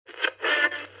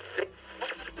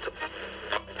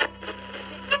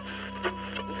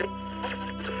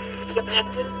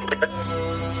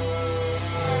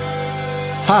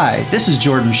Hi, this is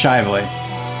Jordan Shively.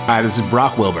 Hi, this is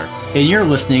Brock Wilbur. And you're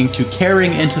listening to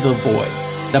Carrying Into the Void,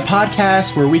 the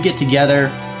podcast where we get together,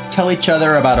 tell each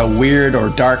other about a weird or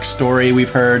dark story we've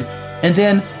heard, and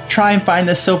then try and find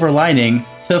the silver lining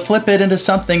to flip it into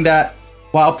something that,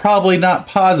 while probably not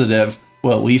positive,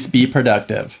 will at least be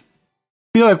productive.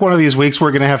 I feel like one of these weeks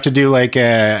we're going to have to do we're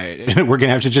going to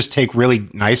have to just take really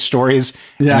nice stories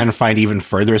and then find even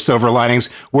further silver linings.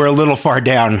 We're a little far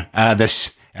down at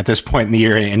this point in the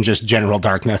year in just general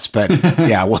darkness, but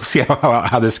yeah, we'll see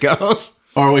how this goes.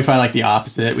 Or we find like the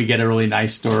opposite. We get a really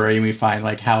nice story and we find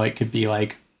like how it could be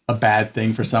like a bad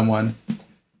thing for someone.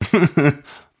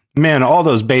 Man, all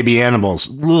those baby animals.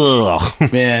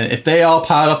 Ugh. Man, if they all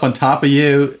piled up on top of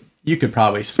you, you could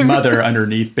probably smother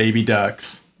underneath baby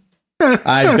ducks.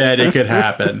 I bet it could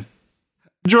happen.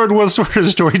 Jordan, what sort of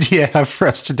story do you have for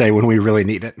us today when we really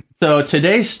need it? So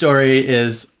today's story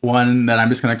is one that I'm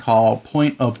just going to call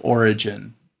Point of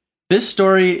Origin. This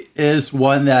story is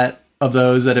one of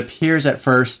those that appears at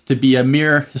first to be a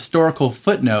mere historical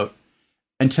footnote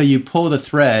until you pull the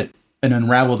thread and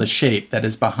unravel the shape that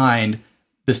is behind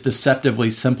this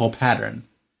deceptively simple pattern.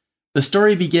 The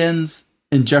story begins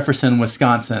in Jefferson,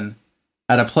 Wisconsin,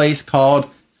 at a place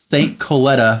called St.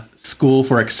 Coletta School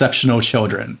for Exceptional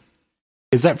Children.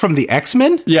 Is that from the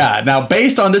X-Men? Yeah. Now,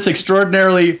 based on this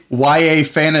extraordinarily YA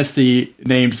fantasy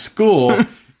named school,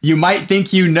 you might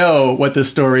think you know what the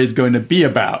story is going to be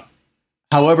about.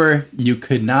 However, you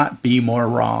could not be more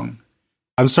wrong.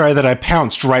 I'm sorry that I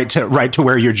pounced right to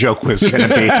where your joke was going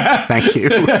to be. Thank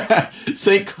you.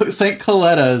 St.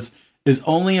 Coletta's is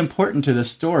only important to the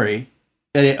story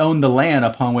that it owned the land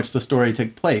upon which the story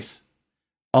took place.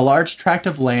 A large tract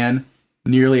of land,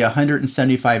 nearly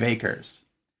 175 acres.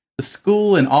 The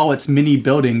school and all its many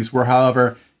buildings were,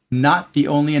 however, not the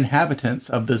only inhabitants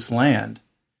of this land.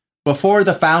 Before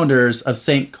the founders of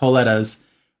St. Coletta's,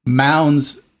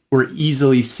 mounds were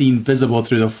easily seen visible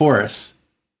through the forest,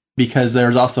 because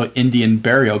there's also Indian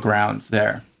burial grounds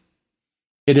there.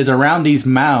 It is around these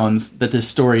mounds that this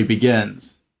story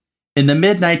begins. In the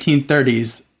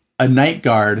mid-1930s, a night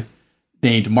guard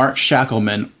named Mark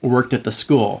Shackleman worked at the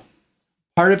school.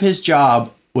 Part of his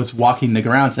job was walking the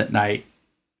grounds at night.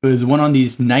 It was one on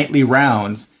these nightly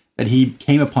rounds that he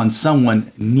came upon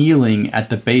someone kneeling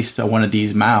at the base of one of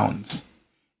these mounds.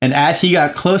 And as he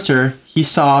got closer, he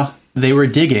saw they were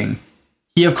digging.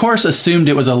 He, of course, assumed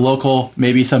it was a local,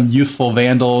 maybe some youthful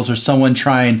vandals or someone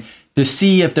trying to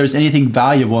see if there's anything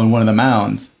valuable in one of the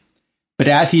mounds. But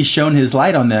as he shone his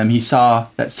light on them, he saw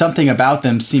that something about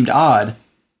them seemed odd.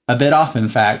 A bit off, in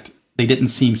fact. They didn't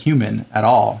seem human at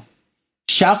all.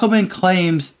 Shackleman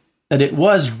claims that it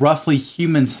was roughly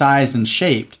human-sized and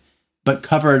shaped, but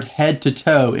covered head to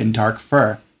toe in dark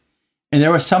fur. And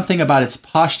there was something about its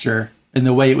posture and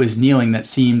the way it was kneeling that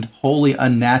seemed wholly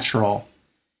unnatural.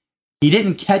 He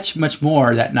didn't catch much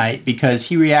more that night because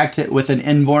he reacted with an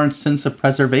inborn sense of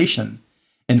preservation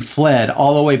and fled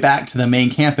all the way back to the main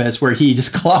campus where he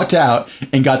just clocked out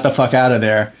and got the fuck out of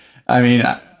there. I mean,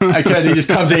 he just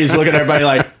comes in, he's looking at everybody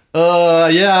like,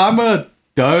 yeah, I'm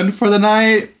done for the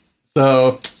night.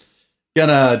 So,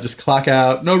 gonna just clock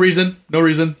out. No reason.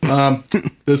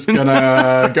 Just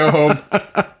gonna go home.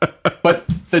 But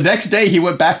the next day he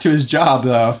went back to his job,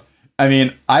 though. I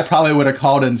mean, I probably would have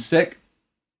called in sick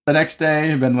the next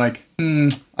day and been like, I'm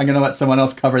gonna let someone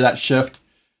else cover that shift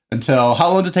until, how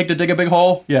long does it take to dig a big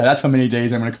hole? Yeah, that's how many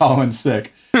days I'm gonna call in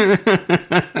sick.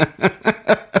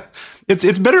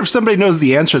 It's better if somebody knows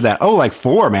the answer to that. Oh, like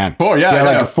 4, man. 4, yeah.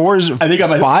 Like 4 is, I think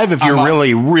I'm 5 if you're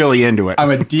really, really into it.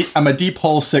 I'm a deep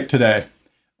hole sick today.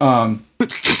 During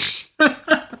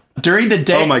the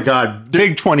day. Oh my God.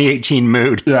 Big 2018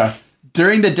 mood. Yeah.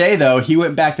 During the day, though, he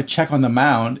went back to check on the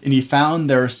mound and he found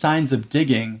there were signs of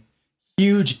digging,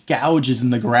 huge gouges in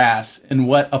the grass, and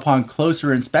what, upon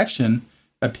closer inspection,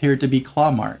 appeared to be claw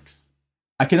marks.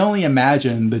 I can only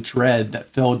imagine the dread that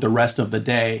filled the rest of the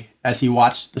day as he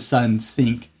watched the sun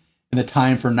sink and the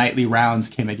time for nightly rounds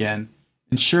came again.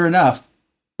 And sure enough,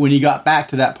 when he got back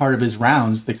to that part of his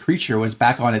rounds, the creature was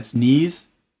back on its knees,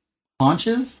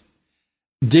 haunches,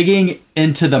 digging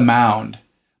into the mound.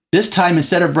 This time,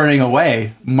 instead of running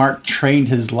away, Mark trained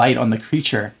his light on the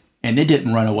creature, and it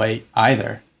didn't run away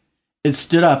either. It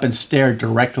stood up and stared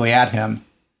directly at him.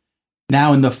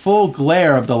 Now, in the full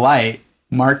glare of the light,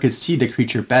 Mark could see the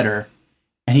creature better,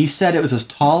 and he said it was as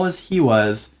tall as he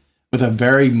was, with a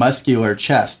very muscular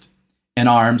chest, and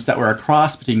arms that were a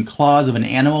cross between claws of an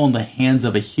animal and the hands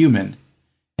of a human.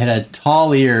 It had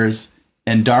tall ears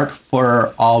and dark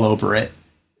fur all over it,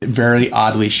 very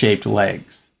oddly shaped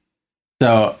legs.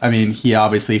 So, I mean, he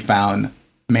obviously found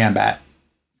Man-Bat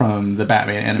from the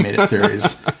Batman animated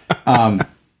series.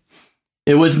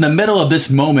 It was in the middle of this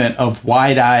moment of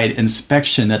wide-eyed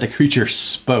inspection that the creature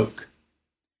spoke.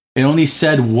 It only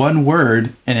said one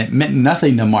word, and it meant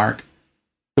nothing to Mark.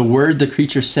 The word the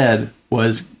creature said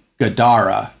was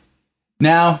Gadara.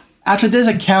 Now, after this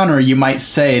encounter, you might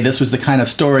say this was the kind of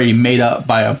story made up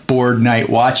by a bored night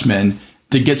watchman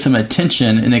to get some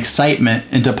attention and excitement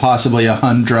into possibly a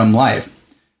humdrum life.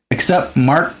 Except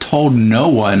Mark told no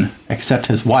one except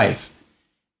his wife.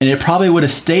 And it probably would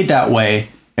have stayed that way,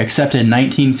 except in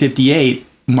 1958,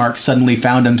 Mark suddenly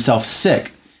found himself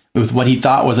sick with what he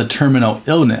thought was a terminal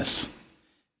illness.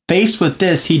 Faced with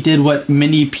this, he did what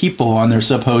many people on their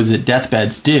supposed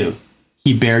deathbeds do.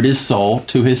 He bared his soul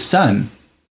to his son,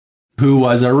 who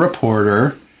was a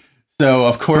reporter. So,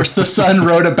 of course, the Sun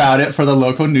wrote about it for the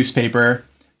local newspaper,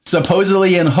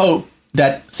 supposedly in hope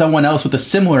that someone else with a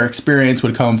similar experience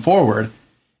would come forward.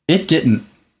 It didn't.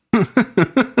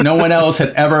 No one else had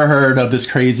ever heard of this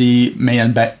crazy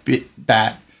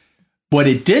Man-Bat. What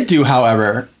it did do,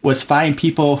 however, was find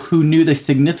people who knew the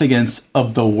significance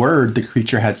of the word the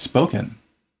creature had spoken.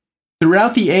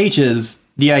 Throughout the ages,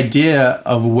 the idea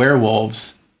of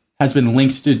werewolves has been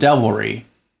linked to devilry,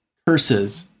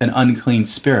 curses, and unclean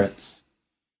spirits.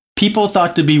 People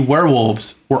thought to be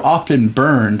werewolves were often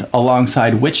burned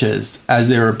alongside witches, as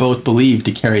they were both believed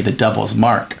to carry the devil's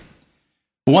mark.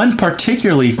 One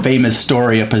particularly famous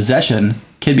story of possession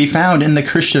can be found in the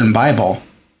Christian Bible.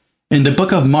 In the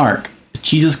book of Mark,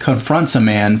 Jesus confronts a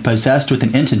man possessed with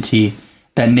an entity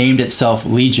that named itself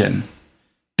Legion,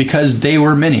 because they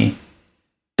were many.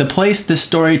 The place this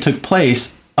story took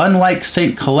place, unlike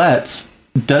St. Colette's,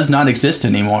 does not exist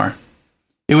anymore.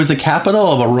 It was the capital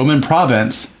of a Roman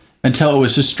province until it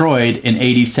was destroyed in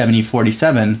AD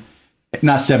 7047,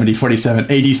 not 7047,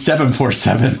 AD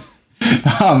 747,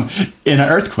 in an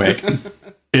earthquake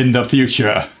in the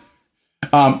future.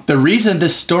 The reason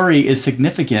this story is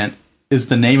significant is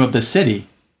the name of the city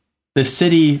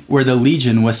where the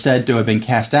Legion was said to have been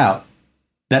cast out.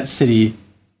 That city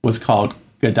was called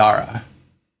Gadara.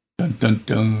 Dun, dun,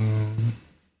 dun.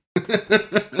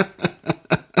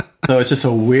 So it's just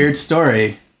a weird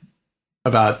story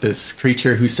about this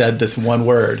creature who said this one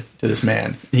word to this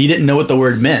man. He didn't know what the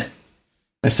word meant,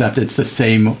 except it's the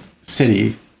same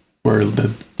city where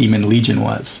the demon Legion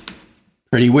was.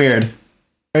 Pretty weird.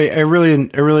 I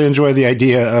really enjoy the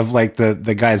idea of like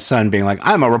the guy's son being like,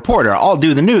 I'm a reporter, I'll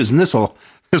do the news, and this will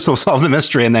solve the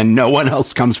mystery, and then no one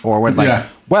else comes forward. Like,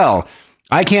 well,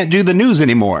 I can't do the news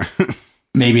anymore.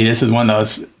 Maybe this is one of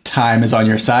those time is on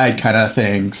your side kind of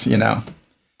things, you know.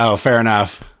 Oh, fair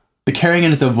enough. The carrying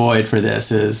into the void for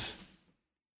this is,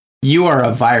 you are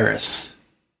a virus.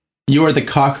 You are the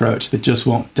cockroach that just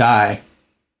won't die.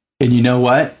 And you know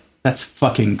what? That's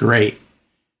fucking great.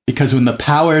 Because when the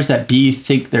powers that be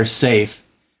think they're safe,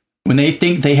 when they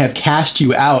think they have cast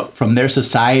you out from their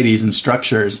societies and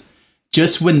structures,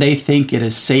 just when they think it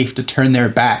is safe to turn their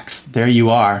backs, there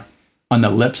you are, on the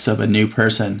lips of a new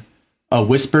person. A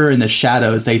whisper in the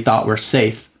shadows they thought were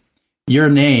safe. Your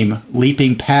name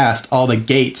leaping past all the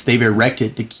gates they've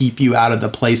erected to keep you out of the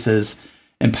places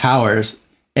and powers,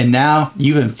 and now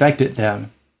you've infected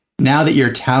them. Now that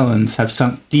your talons have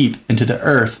sunk deep into the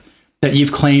earth that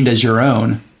you've claimed as your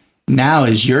own, now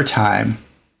is your time,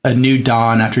 a new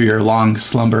dawn after your long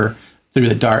slumber through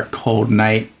the dark, cold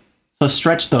night. So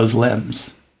stretch those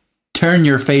limbs. Turn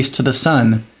your face to the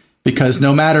sun, because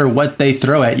no matter what they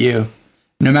throw at you,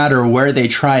 no matter where they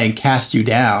try and cast you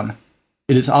down,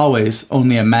 it is always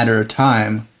only a matter of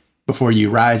time before you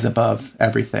rise above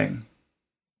everything.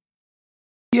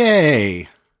 Yay.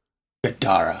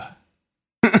 Gadara.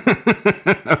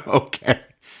 Okay.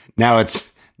 Now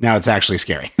it's actually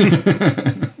scary.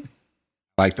 I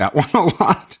like that one a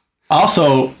lot.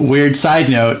 Also, weird side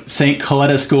note, St.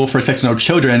 Coletta's School for Exceptional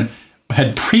Children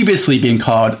had previously been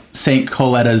called St.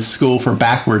 Coletta's School for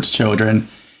Backwards Children,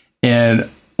 and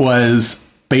was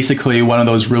basically one of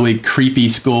those really creepy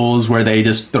schools where they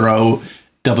just throw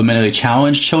developmentally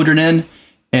challenged children in.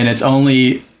 And its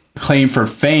only claim for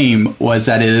fame was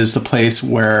that it is the place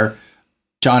where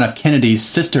John F. Kennedy's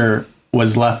sister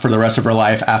was left for the rest of her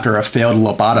life after a failed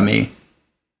lobotomy.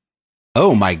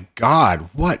 Oh my God,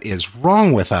 what is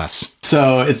wrong with us?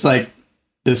 So it's like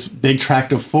this big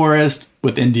tract of forest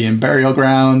with Indian burial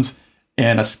grounds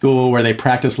and a school where they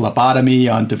practice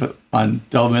lobotomy on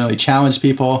developmentally challenged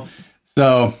people.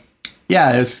 So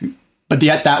yeah, but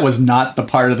yet that was not the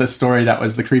part of the story that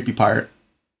was the creepy part.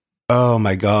 Oh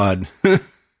my God.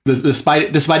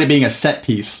 Despite it being a set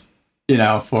piece, you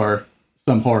know, for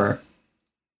some horror.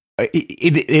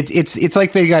 It's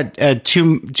like they got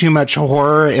too much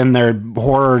horror in their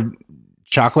horror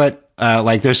chocolate.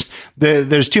 Like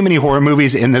there's too many horror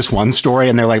movies in this one story,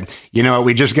 and they're like, you know what,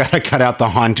 we just got to cut out the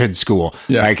haunted school.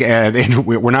 Yeah. Like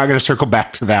we're not going to circle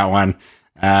back to that one.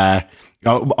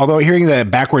 Although hearing the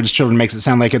backwards children makes it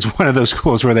sound like it's one of those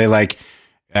schools where they like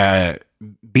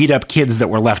beat up kids that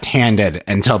were left-handed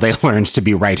until they learned to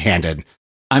be right-handed.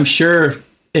 I'm sure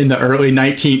in the early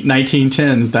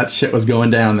 1910s, that shit was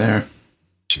going down there.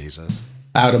 Jesus.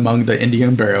 Out among the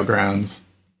Indian burial grounds.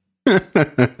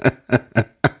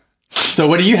 So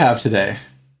what do you have today?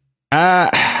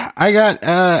 I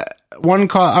got one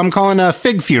call. I'm calling a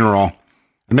fig funeral.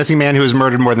 A missing man who was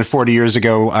murdered more than 40 years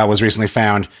ago was recently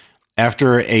found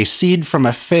after a seed from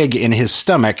a fig in his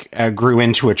stomach grew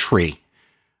into a tree.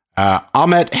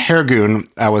 Ahmet Hergun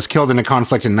was killed in a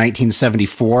conflict in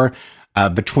 1974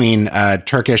 between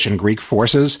Turkish and Greek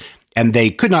forces, and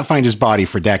they could not find his body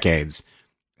for decades.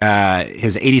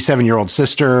 His 87-year-old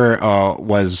sister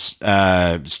was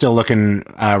still looking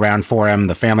around for him.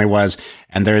 The family was,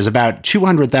 and there's about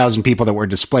 200,000 people that were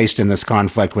displaced in this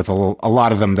conflict, with a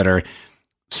lot of them that are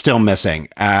still missing.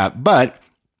 But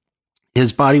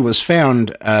his body was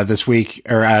found this week,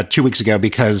 or 2 weeks ago,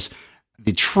 because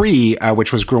the tree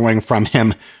which was growing from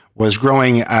him was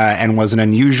growing and was an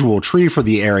unusual tree for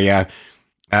the area.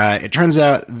 It turns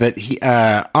out that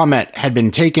Ahmet had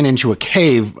been taken into a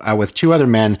cave with two other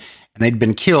men, and they'd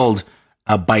been killed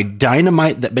by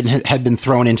dynamite that had been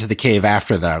thrown into the cave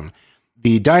after them.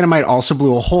 The dynamite also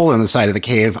blew a hole in the side of the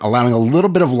cave, allowing a little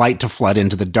bit of light to flood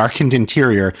into the darkened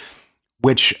interior,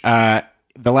 which the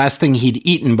last thing he'd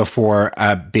eaten before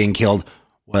being killed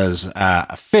was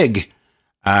a fig.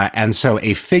 And so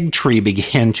a fig tree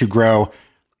began to grow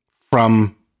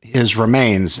from his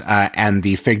remains, and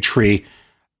the fig tree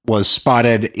was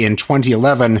spotted in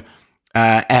 2011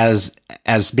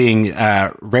 as being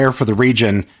rare for the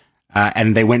region,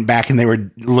 and they went back and they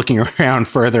were looking around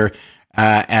further,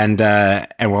 and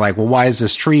were like, well, why is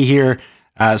this tree here?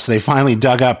 So they finally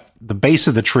dug up the base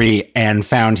of the tree and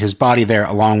found his body there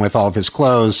along with all of his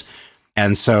clothes,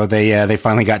 and so they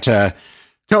finally got to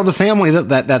tell the family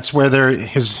that's where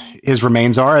his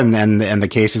remains are, and the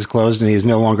case is closed and he's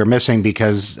no longer missing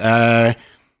because a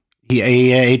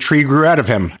tree grew out of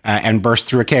him and burst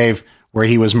through a cave where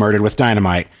he was murdered with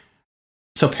dynamite.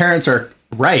 So parents are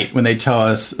right when they tell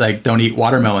us, like, don't eat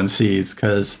watermelon seeds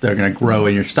because they're going to grow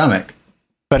in your stomach.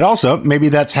 But also, maybe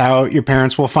that's how your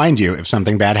parents will find you if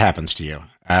something bad happens to you.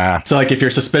 So, like, if you're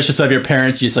suspicious of your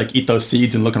parents, you just, like, eat those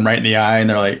seeds and look them right in the eye, and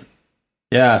they're like,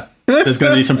 yeah, there's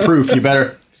going to be some proof.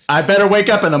 I better wake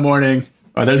up in the morning,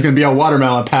 or there's going to be a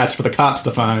watermelon patch for the cops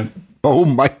to find. Oh,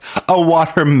 a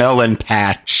watermelon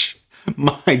patch.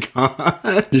 My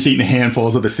God. Just eating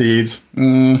handfuls of the seeds.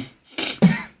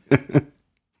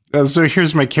 So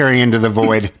here's my carrying into the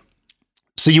void.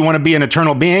 So you want to be an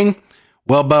eternal being?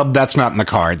 Well, bub, that's not in the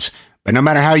cards. But no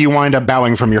matter how you wind up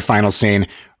bowing from your final scene,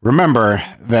 remember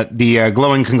that the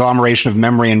glowing conglomeration of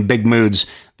memory and big moods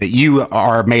that you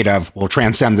are made of will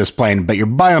transcend this plane, but your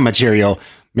biomaterial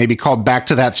may be called back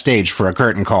to that stage for a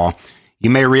curtain call. You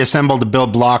may reassemble to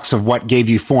build blocks of what gave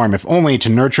you form, if only to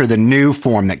nurture the new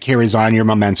form that carries on your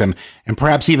momentum and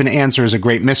perhaps even answers a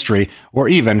great mystery, or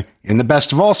even, in the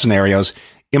best of all scenarios,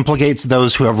 implicates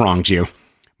those who have wronged you.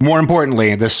 More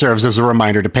importantly, this serves as a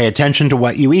reminder to pay attention to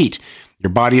what you eat. Your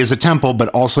body is a temple, but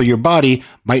also your body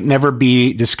might never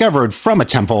be discovered from a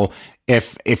temple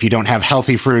if you don't have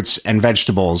healthy fruits and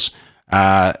vegetables,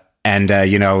 and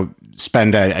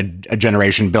spend a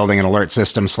generation building an alert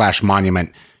system /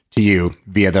 monument to you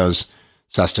via those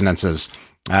sustenances.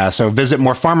 So visit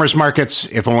more farmers markets,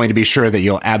 if only to be sure that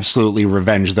you'll absolutely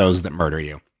revenge those that murder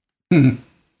you.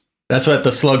 That's what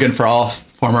the slogan for all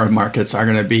farmer markets are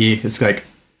going to be. It's like,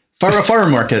 farmer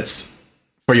markets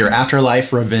for your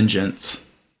afterlife revengeance.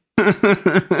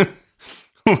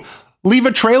 Leave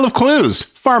a trail of clues.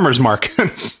 Farmers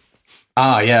markets.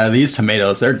 Ah, yeah, these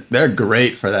tomatoes, they're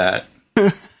great for that.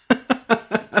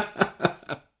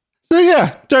 So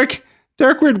yeah, Dark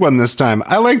Weird one this time.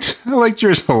 I liked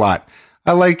yours a lot.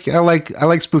 I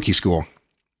like Spooky School.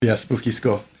 Yeah, Spooky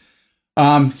School.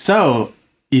 So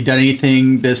you done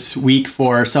anything this week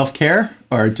for self-care,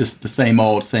 or just the same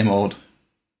old?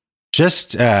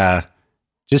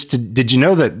 Did you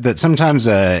know that sometimes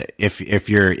if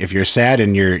you're sad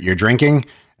and you're drinking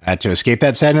to escape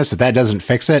that sadness, that doesn't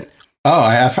fix it? Oh,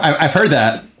 I've heard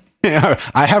that.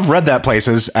 I have read that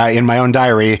places in my own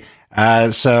diary,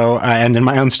 and in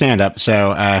my own stand-up.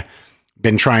 So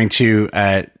been trying to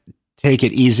take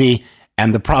it easy.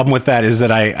 And the problem with that is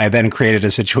that I then created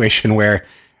a situation where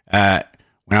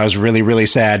when I was really, really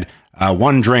sad,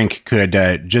 one drink could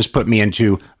just put me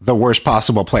into the worst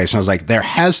possible place. And I was like, there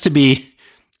has to be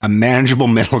a manageable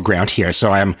middle ground here.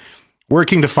 So I'm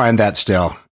working to find that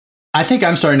still. I think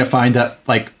I'm starting to find that,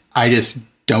 like, I just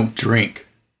don't drink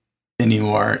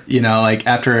anymore. You know, like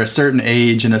after a certain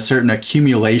age and a certain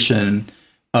accumulation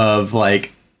of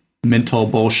like mental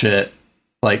bullshit,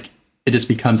 like it just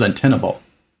becomes untenable.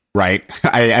 Right.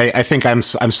 I think I'm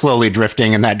slowly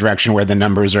drifting in that direction where the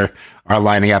numbers are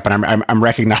lining up, and I'm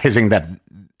recognizing that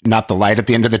not the light at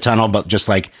the end of the tunnel, but just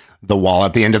like the wall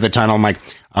at the end of the tunnel. I'm like,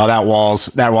 oh, that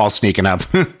wall's sneaking up.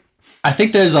 I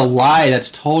think there's a lie that's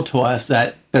told to us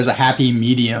that there's a happy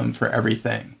medium for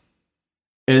everything.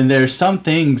 And there's some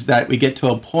things that we get to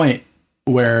a point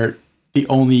where the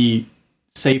only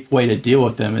safe way to deal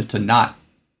with them is to not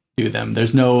do them.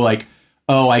 There's no like,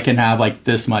 oh, I can have like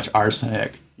this much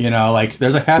arsenic. You know, like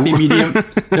there's a happy medium.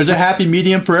 There's a happy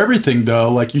medium for everything,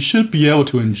 though. Like you should be able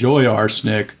to enjoy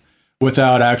arsenic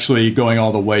without actually going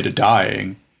all the way to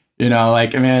dying. You know,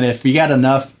 like, man, if we got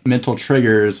enough mental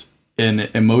triggers and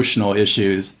emotional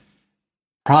issues,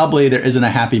 probably there isn't a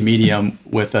happy medium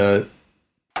with a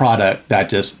product that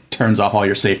just turns off all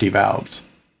your safety valves,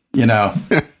 you know?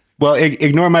 Well,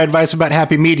 ignore my advice about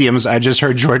happy mediums. I just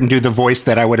heard Jordan do the voice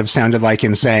that I would have sounded like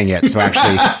in saying it. So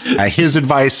actually, his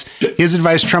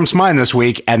advice trumps mine this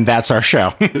week, and that's our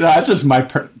show. That's just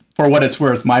for what it's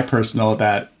worth, my personal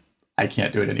that I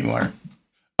can't do it anymore.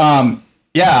 Yeah,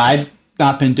 I've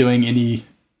not been doing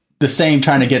the same,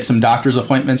 trying to get some doctor's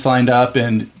appointments lined up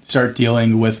and start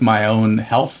dealing with my own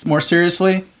health more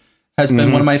seriously has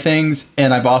been one of my things.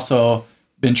 And I've also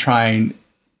been trying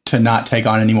to not take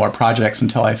on any more projects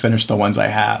until I finish the ones I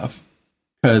have.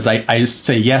 Because I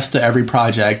say yes to every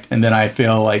project, and then I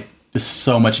feel like just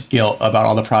so much guilt about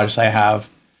all the projects I have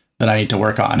that I need to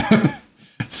work on.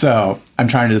 So I'm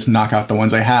trying to just knock out the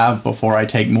ones I have before I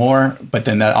take more. But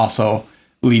then that also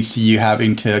leads to you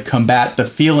having to combat the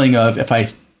feeling of if I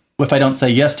don't say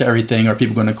yes to everything, are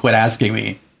people going to quit asking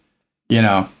me? You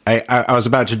know, I was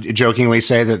about to jokingly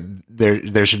say that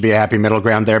there should be a happy middle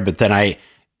ground there, but then I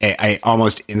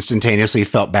almost instantaneously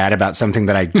felt bad about something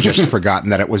that I just forgotten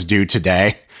that it was due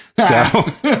today.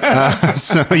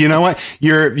 So you know what?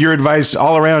 Your advice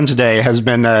all around today has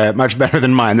been much better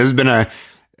than mine. This has been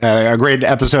a great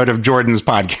episode of Jordan's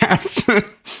podcast.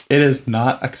 It is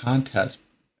not a contest,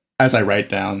 as I write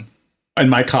down in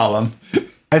my column.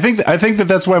 I think that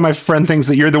that's why my friend thinks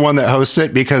that you're the one that hosts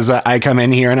it, because I come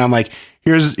in here and I'm like,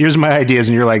 here's my ideas,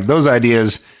 and you're like, those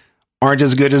ideas aren't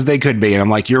as good as they could be, and I'm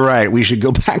like, you're right, we should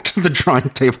go back to the drawing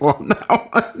table on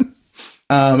that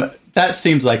one. That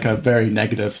seems like a very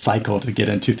negative cycle to get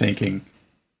into thinking.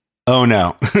 Oh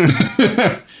no.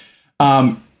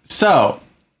 So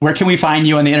where can we find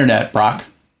you on the internet, Brock?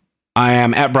 I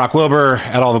am at Brock Wilbur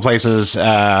at all the places,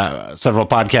 several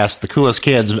podcasts, The Coolest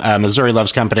Kids, Missouri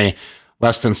Loves Company,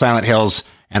 Less Than Silent Hills,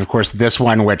 and of course this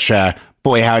one, which,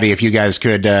 boy howdy, if you guys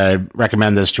could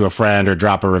recommend this to a friend or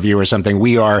drop a review or something.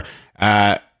 We are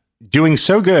doing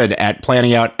so good at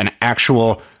planning out an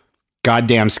actual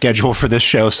goddamn schedule for this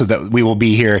show so that we will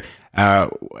be here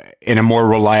in a more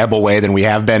reliable way than we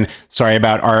have been. Sorry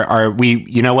about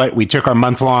you know what? We took our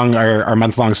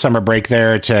month-long summer break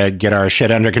there to get our shit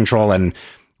under control, and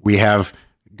we have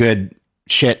good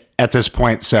shit at this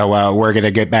point. So we're going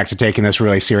to get back to taking this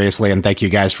really seriously, and thank you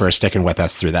guys for sticking with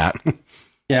us through that.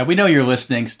 Yeah, we know you're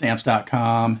listening.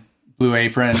 Stamps.com, Blue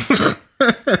Apron.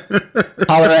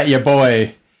 Holler at your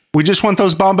boy. We just want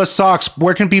those Bombas socks.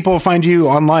 Where can people find you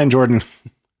online, Jordan?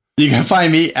 You can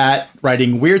find me at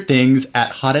writing weird things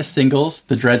at Hottest Singles,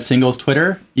 the Dread Singles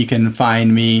Twitter. You can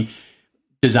find me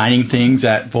designing things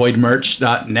at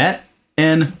voidmerch.net.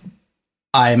 And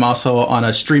I'm also on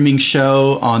a streaming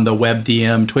show on the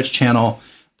WebDM Twitch channel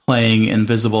playing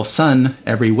Invisible Sun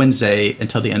every Wednesday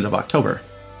until the end of October.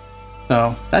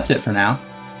 So that's it for now.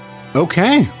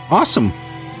 Okay, awesome.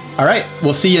 All right,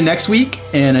 we'll see you next week.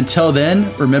 And until then,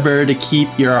 remember to keep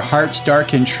your hearts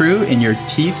dark and true and your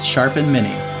teeth sharp and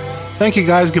many. Thank you,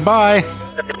 guys. Goodbye.